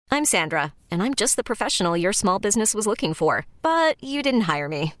I'm Sandra, and I'm just the professional your small business was looking for. But you didn't hire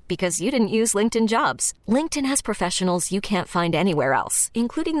me because you didn't use LinkedIn Jobs. LinkedIn has professionals you can't find anywhere else,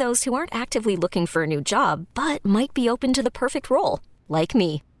 including those who aren't actively looking for a new job, but might be open to the perfect role, like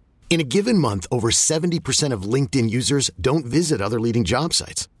me. In a given month, over 70% of LinkedIn users don't visit other leading job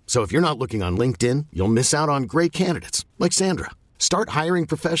sites. So if you're not looking on LinkedIn, you'll miss out on great candidates like Sandra. Start hiring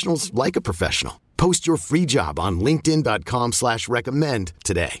professionals like a professional. Post your free job on linkedin.com/recommend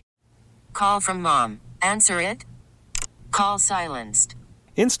today. Call from mom. Answer it. Call silenced.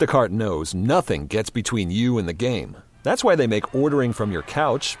 Instacart knows nothing gets between you and the game. That's why they make ordering from your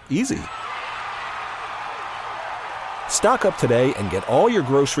couch easy. Stock up today and get all your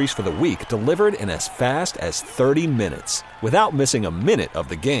groceries for the week delivered in as fast as 30 minutes without missing a minute of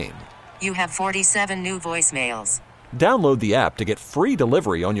the game. You have 47 new voicemails. Download the app to get free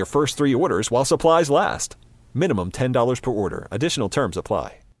delivery on your first 3 orders while supplies last. Minimum $10 per order. Additional terms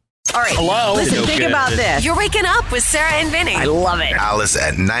apply. All right. Hello. Listen, think about this. You're waking up with Sarah and Vinny. I love it. Alice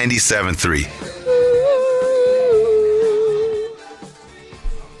at 97.3.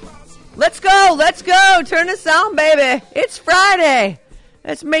 Let's go. Let's go. Turn the sound, baby. It's Friday.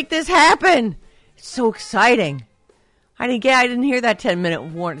 Let's make this happen. It's so exciting. I didn't hear that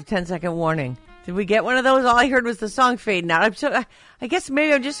 10-second warning. Did we get one of those? All I heard was the song fading out. I guess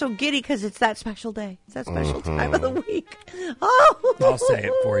maybe I'm just so giddy because it's that special day. It's that special time of the week. Oh, I'll say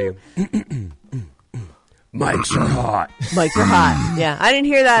it for you. Mics are hot. Mics are hot. Yeah, I didn't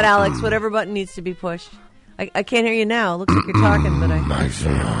hear that, Alex. Whatever button needs to be pushed. I can't hear you now. It looks like you're talking, but Mics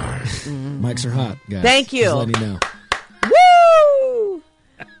are hot. Mics are hot, guys. Thank you. Just letting you know. Woo!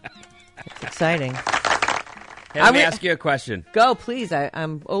 It's exciting. Hey, let me ask you a question. Go, please.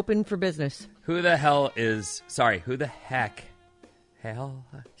 I'm open for business. Who the heck?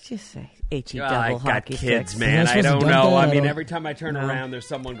 Just say H-E I double got hockey kids, sticks. man. I don't know. I mean, every time I turn around, there's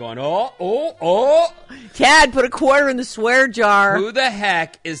someone going, oh. Chad, put a quarter in the swear jar. Who the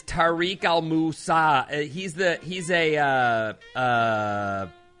heck is Tariq Al Musa? He's a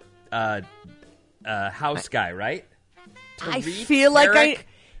house guy, right? I Tariq, feel like Eric?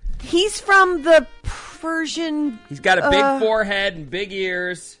 he's from the Persian. He's got a big forehead and big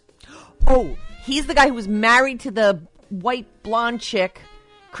ears. Oh, he's the guy who was married to the white blonde chick,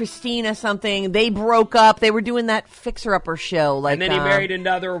 Christina something. They broke up. They were doing that fixer-upper show. And then he married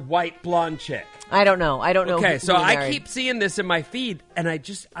another white blonde chick. I don't know. Okay, so I keep seeing this in my feed, and I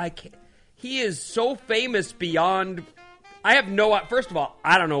can't. He is so famous beyond. First of all,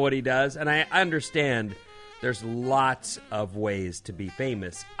 I don't know what he does, and I understand there's lots of ways to be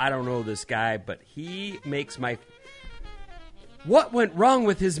famous. I don't know this guy, but he makes my. What went wrong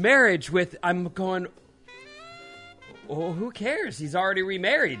with his marriage? I'm going. Oh, who cares? He's already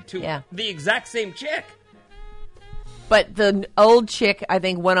remarried to the exact same chick. But the old chick, I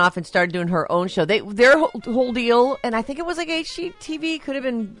think, went off and started doing her own show. Their whole deal, and I think it was like HGTV, could have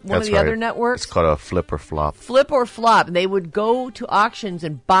been one of the other networks. It's called a flip or flop. Flip or flop. They would go to auctions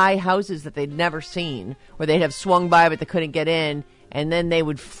and buy houses that they'd never seen, or they'd have swung by but they couldn't get in, and then they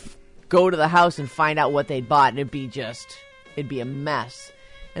would go to the house and find out what they'd bought, and it'd be a mess.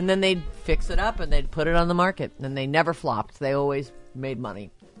 And then they'd fix it up and they'd put it on the market, and they never flopped. They always made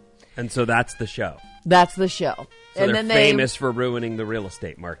money. And so that's the show. That's the show. So and they're famous for ruining the real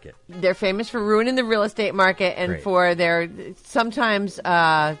estate market. They're famous for ruining the real estate market, and Great. for their sometimes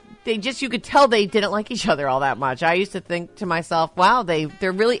you could tell they didn't like each other all that much. I used to think to myself, wow,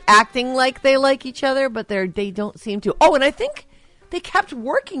 they're really acting like they like each other, but they don't seem to. Oh, and I think they kept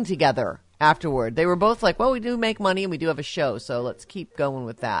working together afterward. They were both like, well, we do make money and we do have a show, so let's keep going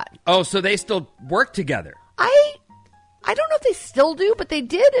with that. Oh, so they still work together? I don't know if they still do, but they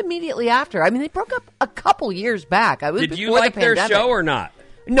did immediately after. I mean, they broke up a couple years back. Did you like their show or not?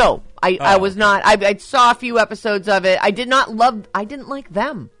 No, I was not. I saw a few episodes of it. I didn't like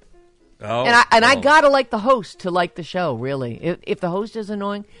them. Oh, I gotta like the host to like the show. Really, if the host is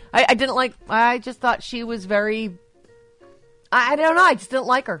annoying, I didn't like. I just thought she was very. I don't know. I just didn't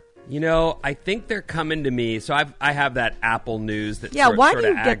like her. You know, I think they're coming to me. So I have that Apple News that why sort do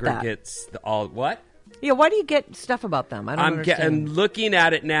of you get aggregates all what. Yeah, why do you get stuff about them? I don't understand. I'm looking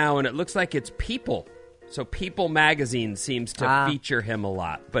at it now, and it looks like it's People. So People magazine seems to feature him a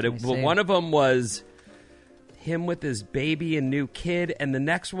lot. But one of them was him with his baby and new kid, and the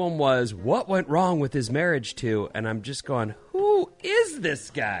next one was what went wrong with his marriage to. And I'm just going, who is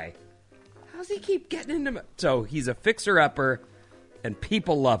this guy? How's he keep getting into? So he's a fixer-upper, and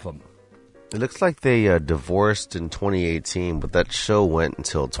people love him. It looks like they divorced in 2018, but that show went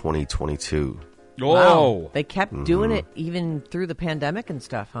until 2022. Oh, wow. They kept doing it even through the pandemic and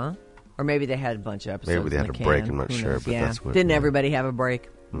stuff, huh? Or maybe they had a bunch of episodes. Maybe they had a break. I'm not sure, but that's what. Didn't everybody have a break?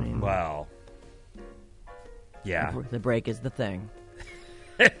 Wow. Yeah. The break is the thing.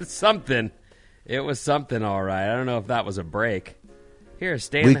 Something. It was something, all right. I don't know if that was a break. Here,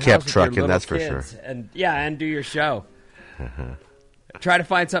 stay in We the house kept with your trucking, little that's for kids sure. and do your show. Try to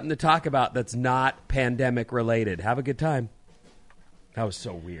find something to talk about that's not pandemic related. Have a good time. That was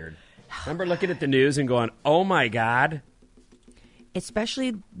so weird. Remember looking at the news and going, "Oh my God."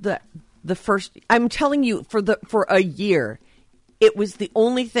 Especially the first. I'm telling you, for a year, it was the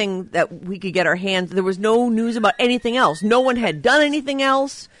only thing that we could get our hands. There was no news about anything else. No one had done anything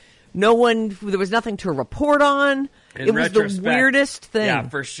else. There was nothing to report on. It was the weirdest thing. Yeah,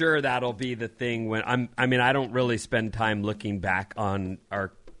 for sure that'll be the thing when I don't really spend time looking back on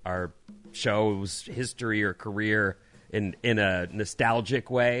our show's history or career in a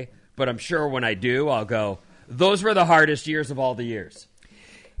nostalgic way, but I'm sure when I do, I'll go, those were the hardest years of all the years.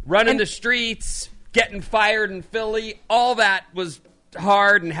 Running the streets, getting fired in Philly, all that was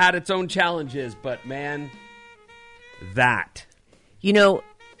hard and had its own challenges, but man, that. You know,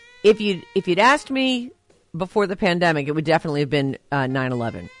 if you'd asked me before the pandemic, it would definitely have been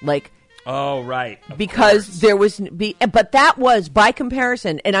 9/11. Like, oh right, because there was, but that was by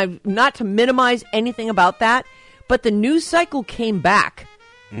comparison, and I'm not to minimize anything about that, but the news cycle came back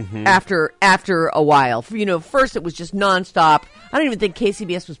after a while. You know, first it was just nonstop. I don't even think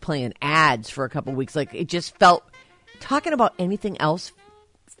KCBS was playing ads for a couple of weeks. Like, it just felt, talking about anything else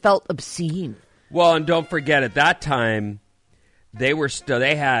felt obscene. Well, and don't forget, at that time, they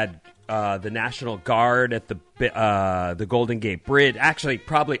had the National Guard at the Golden Gate Bridge. Actually,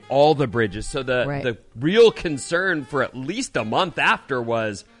 probably all the bridges. So the real concern for at least a month after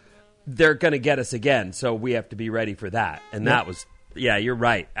was they're going to get us again. So we have to be ready for that. And that was, yeah, you're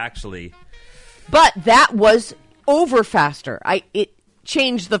right, actually. But that was over faster. It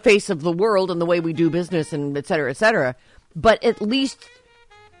changed the face of the world and the way we do business and et cetera, et cetera. But at least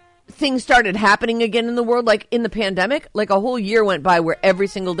things started happening again in the world. Like in the pandemic, like a whole year went by where every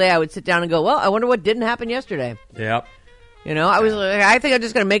single day I would sit down and go, well, I wonder what didn't happen yesterday. Yep. You know, I was like, I think I'm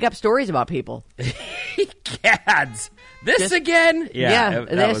just going to make up stories about people. Gads. This again? Yeah,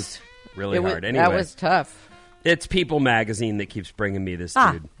 that was really hard. Anyway, that was tough. It's People Magazine that keeps bringing me this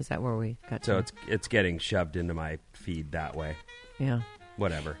dude. Is that where we got So to? it's getting shoved into my feed that way. Yeah.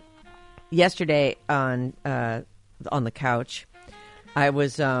 Whatever. Yesterday on the couch, I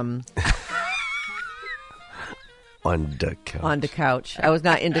was On the couch. on the couch. I was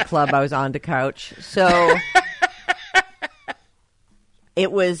not into club. I was on the couch. So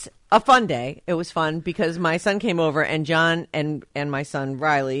it was a fun day. It was fun because my son came over, and John and my son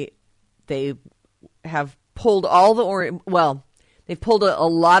Riley, they have pulled all the they've pulled a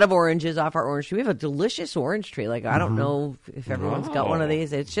lot of oranges off our orange tree. We have a delicious orange tree. Like, I don't know if everyone's got one of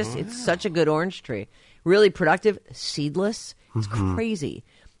these. It's just, it's such a good orange tree. Really productive, seedless. It's crazy.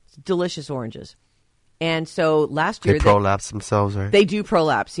 It's delicious oranges. And so last year... They prolapse themselves, right? They do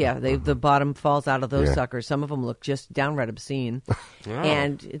prolapse, yeah. The bottom falls out of those suckers. Some of them look just downright obscene.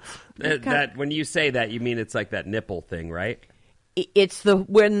 And it's... that when you say that, you mean it's like that nipple thing, right? It's the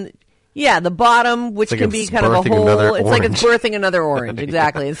bottom, which can be kind of a hole. It's like it's birthing another orange,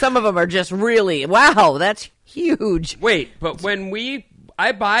 exactly. And some of them are just really, wow, that's huge. Wait, but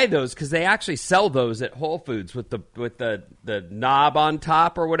I buy those because they actually sell those at Whole Foods with the knob on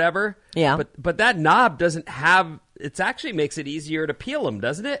top or whatever. Yeah. But that knob doesn't have. It actually makes it easier to peel them,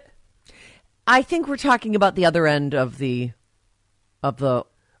 doesn't it? I think we're talking about the other end of the. I don't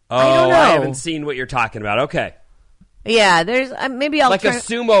know. I haven't seen what you're talking about. Okay. Yeah, there's maybe I'll like a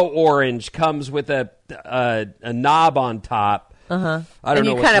sumo orange comes with a knob on top. I don't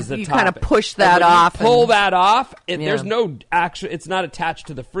know what's the top. You kind of push that off. Pull that off. There's no actual. It's not attached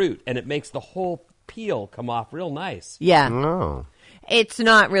to the fruit, and it makes the whole peel come off real nice. Yeah. No. It's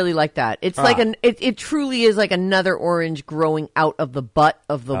not really like that. It's like it truly is like another orange growing out of the butt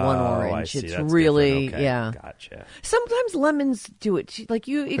of the one orange. I see. It's That's really okay. yeah. Gotcha. Sometimes lemons do it. Like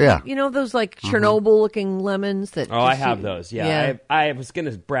you know those like Mm-hmm. Chernobyl looking lemons that. I have those. Yeah. I was going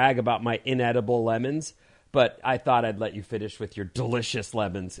to brag about my inedible lemons, but I thought I'd let you finish with your delicious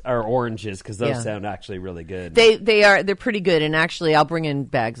lemons or oranges because those sound actually really good. They're pretty good, and actually I'll bring in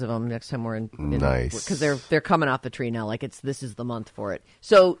bags of them next time we're in Nice. because they're coming off the tree now. Like this is the month for it.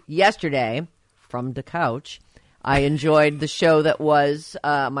 So yesterday from the couch, I enjoyed the show that was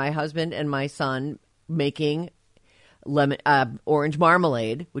my husband and my son making orange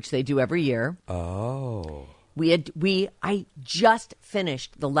marmalade, which they do every year. Oh, I just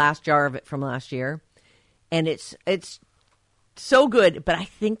finished the last jar of it from last year. And it's so good, but I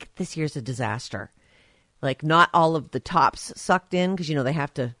think this year's a disaster. Like, not all of the tops sucked in because, they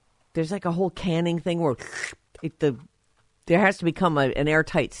have to – there's like a whole canning thing where the there has to become an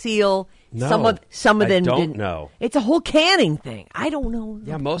airtight seal. No, some of them don't know. It's a whole canning thing. I don't know.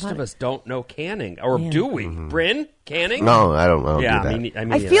 Yeah, most of us don't know canning, or do we? Bryn, canning? No, I don't know. Yeah, I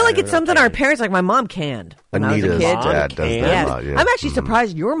I feel like it's something our parents, like my mom, canned when I was a Anita's kid. dad does that Yes. a lot. Yeah. I'm actually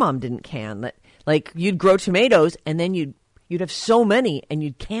surprised your mom didn't can. That like you'd grow tomatoes and then you'd have so many and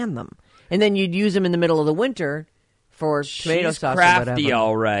you'd can them and then you'd use them in the middle of the winter for tomato She's sauce. crafty, or whatever.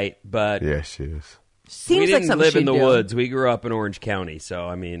 all right, but Yeah, she is. Seems we like didn't something live in she'd the do. woods. We grew up in Orange County, so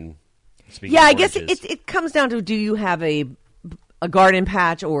I mean, speaking Yeah, of I guess oranges. it comes down to do you have a garden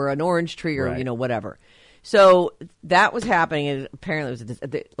patch or an orange tree or Right. whatever. So that was happening, and apparently it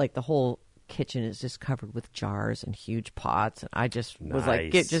was like the whole kitchen is just covered with jars and huge pots. And I just was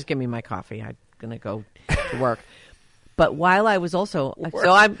like, Nice. just give me my coffee. I'm gonna go to work. But while I was also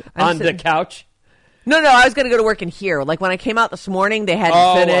I'm on the sitting- couch. No, I was going to go to work in here. Like when I came out this morning, they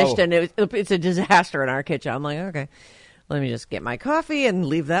hadn't finished, and it's a disaster in our kitchen. I'm like, okay, let me just get my coffee and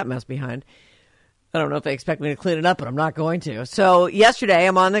leave that mess behind. I don't know if they expect me to clean it up, but I'm not going to. So yesterday,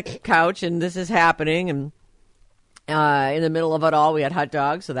 I'm on the couch, and this is happening, and in the middle of it all, we had hot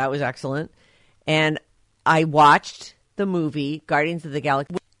dogs, so that was excellent. And I watched the movie Guardians of the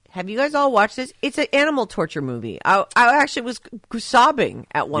Galaxy. Have you guys all watched this? It's an animal torture movie. I actually was sobbing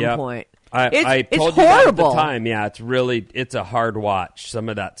at one Yep. point. I It's told you that at the horrible. time. Yeah, it's a hard watch, some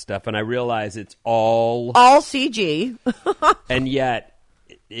of that stuff. And I realize it's all CG. and yet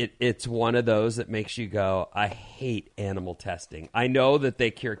it's one of those that makes you go, I hate animal testing. I know that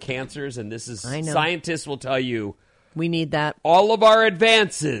they cure cancers, and this is, I know. scientists will tell you, We need that. all of our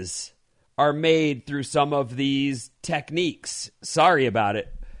advances are made through some of these techniques. Sorry about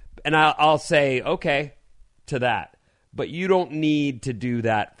it. And I'll say, okay, to that. But you don't need to do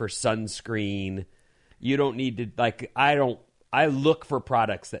that for sunscreen. You don't need to, I look for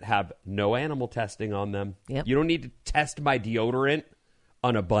products that have no animal testing on them. Yep. You don't need to test my deodorant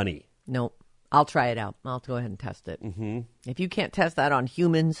on a bunny. Nope. I'll try it out. I'll go ahead and test it. Mm-hmm. If you can't test that on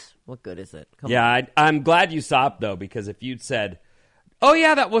humans, what good is it? Come on. I'm glad you stopped, though, because if you'd said, oh,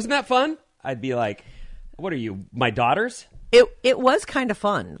 yeah, that wasn't that fun? I'd be like, what are you, my daughters? It was kind of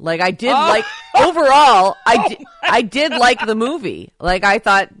fun. Like I did like overall, I did like the movie. Like I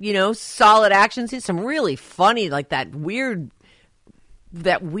thought, solid action scenes, some really funny, like that weird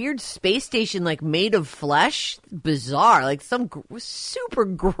space station, like made of flesh, bizarre, like some super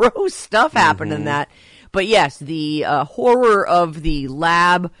gross stuff happened in that. But yes, the horror of the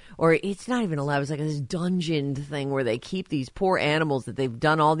lab, or it's not even a lab, it's like this dungeon thing where they keep these poor animals that they've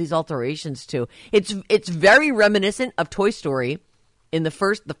done all these alterations to. It's very reminiscent of Toy Story in the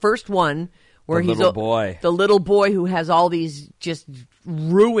first one, where The he's little the little boy who has all these just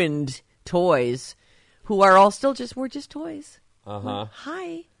ruined toys, who are all still we're just toys. Uh-huh.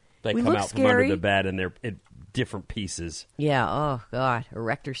 Hi. They we come look out scary. from under the bed, and they're in different pieces. Yeah. Oh God.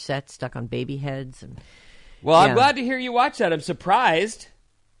 Erector set stuck on baby heads and. Well, Yeah. I'm glad to hear you watch that. I'm surprised.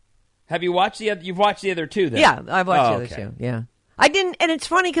 Have you watched you've watched the other two then? Yeah, I've watched the okay. other two. Yeah. I didn't, and it's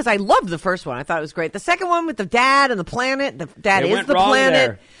funny because I loved the first one. I thought it was great. The second one with the dad and the planet, the dad They is went the wrong planet.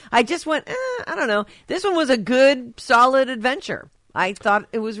 there. I just went, I don't know. This one was a good, solid adventure. I thought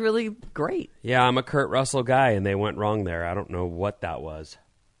it was really great. Yeah, I'm a Kurt Russell guy, and they went wrong there. I don't know what that was.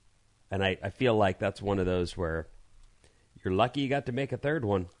 And I feel like that's one of those where you're lucky you got to make a third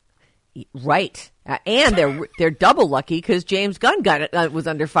one. Right. And they're double lucky because James Gunn was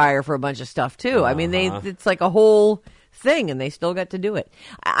under fire for a bunch of stuff too. I mean, it's like a whole thing, and they still got to do it.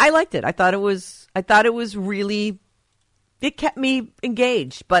 I liked it. I thought it was really. It kept me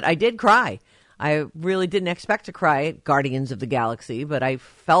engaged, but I did cry. I really didn't expect to cry at Guardians of the Galaxy, but I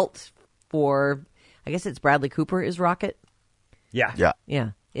felt for. I guess it's Bradley Cooper is Rocket. Yeah.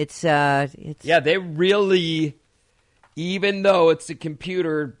 Yeah. It's Yeah, they really, even though it's a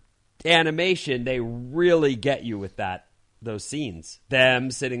computer animation, they really get you with those scenes. Them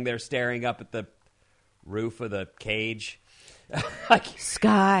sitting there staring up at the roof of the cage.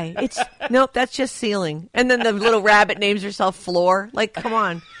 Sky. Nope, that's just ceiling. And then the little rabbit names herself Floor. Like, come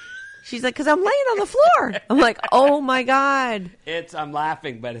on. She's like, because I'm laying on the floor. I'm like, oh my God. I'm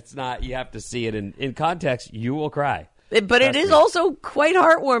laughing, but it's not. You have to see it in context. You will cry. But it is also quite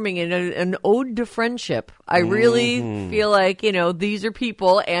heartwarming and an ode to friendship. I really feel like, these are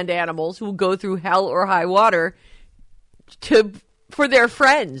people and animals who go through hell or high water for their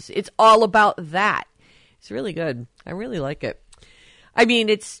friends. It's all about that. It's really good. I really like it. I mean,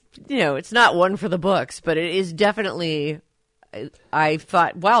 it's not one for the books, but it is definitely, I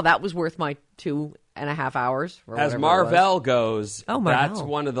thought, wow, that was worth my 2.5 hours. Or As whatever it was. Marvel goes, Marvel. that's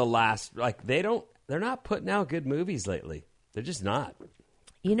one of the last, they're not putting out good movies lately. They're just not.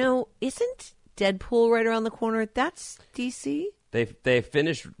 Didn't Deadpool right around the corner. That's DC? They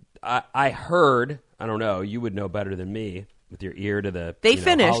finished. I heard. I don't know. You would know better than me with your ear to the. They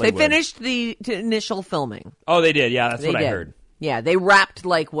finished. Hollywood. They finished the initial filming. Oh, they did. Yeah, that's what I heard. Yeah, they wrapped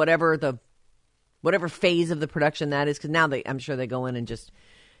like whatever phase of the production that is, because now I'm sure they go in and just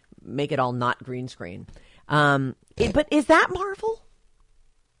make it all not green screen. But is that Marvel?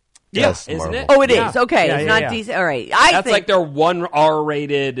 Yes, isn't Marvel. it? Oh, it is. Yeah. Okay, Yeah, it's yeah, not yeah. DC. All right, That's like their one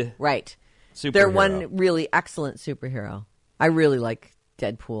R-rated. Right. Superhero. They're one really excellent superhero. I really like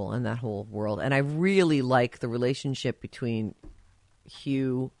Deadpool and that whole world, and I really like the relationship between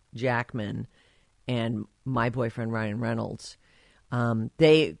Hugh Jackman and my boyfriend Ryan Reynolds.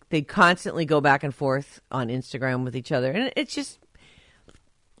 They constantly go back and forth on Instagram with each other, and it's just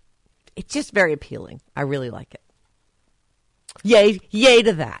very appealing. I really like it. Yay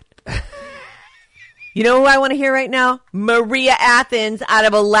to that. You know who I want to hear right now? Maria Athens out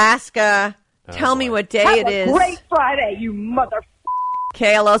of Alaska. Tell me what day it is. Great Friday, you mother.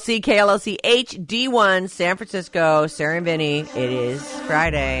 KLLC HD1, San Francisco, Sarah and Vinny. It is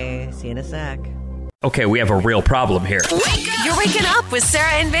Friday. See you in a sec. Okay, we have a real problem here. You're waking up with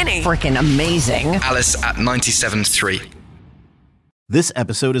Sarah and Vinny. Freaking amazing. Alice at 97.3. This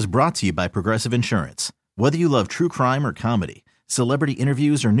episode is brought to you by Progressive Insurance. Whether you love true crime or comedy, celebrity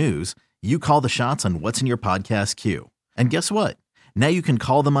interviews or news, you call the shots on what's in your podcast queue. And guess what? Now you can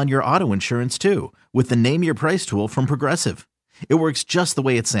call them on your auto insurance too with the Name Your Price tool from Progressive. It works just the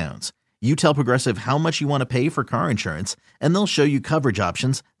way it sounds. You tell Progressive how much you want to pay for car insurance, and they'll show you coverage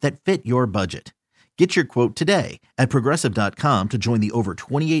options that fit your budget. Get your quote today at Progressive.com to join the over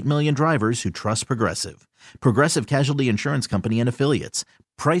 28 million drivers who trust Progressive. Progressive Casualty Insurance Company and Affiliates.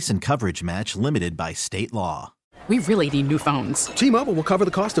 Price and coverage match limited by state law. We really need new phones. T-Mobile will cover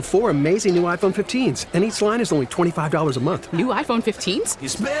the cost of 4 amazing new iPhone 15s, and each line is only $25 a month. New iPhone 15s?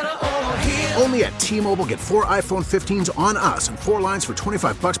 It's better over here. Only at T-Mobile, get 4 iPhone 15s on us and 4 lines for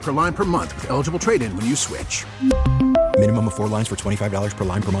 $25 per line per month with eligible trade-in when you switch. Minimum of 4 lines for $25 per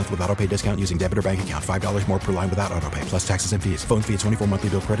line per month with autopay discount using debit or bank account. $5 more per line without autopay, plus taxes and fees. Phone fee at 24 monthly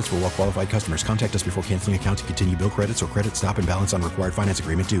bill credits for well-qualified customers. Contact us before canceling account to continue bill credits or credit stop and balance on required finance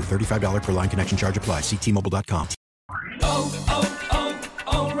agreement due. $35 per line connection charge applies. See T-Mobile.com.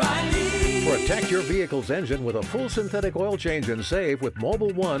 O'Reilly. Protect your vehicle's engine with a full synthetic oil change and save with Mobile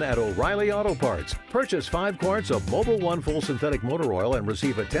One at O'Reilly Auto Parts. Purchase 5 quarts of Mobile One full synthetic motor oil and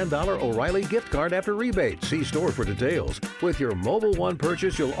receive a $10 O'Reilly gift card after rebate. See store for details. With your Mobile One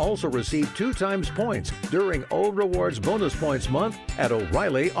purchase, you'll also receive 2 times points during O Rewards Bonus Points Month at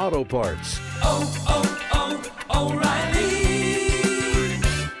O'Reilly Auto Parts. O'Reilly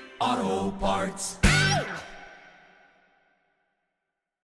Auto Parts.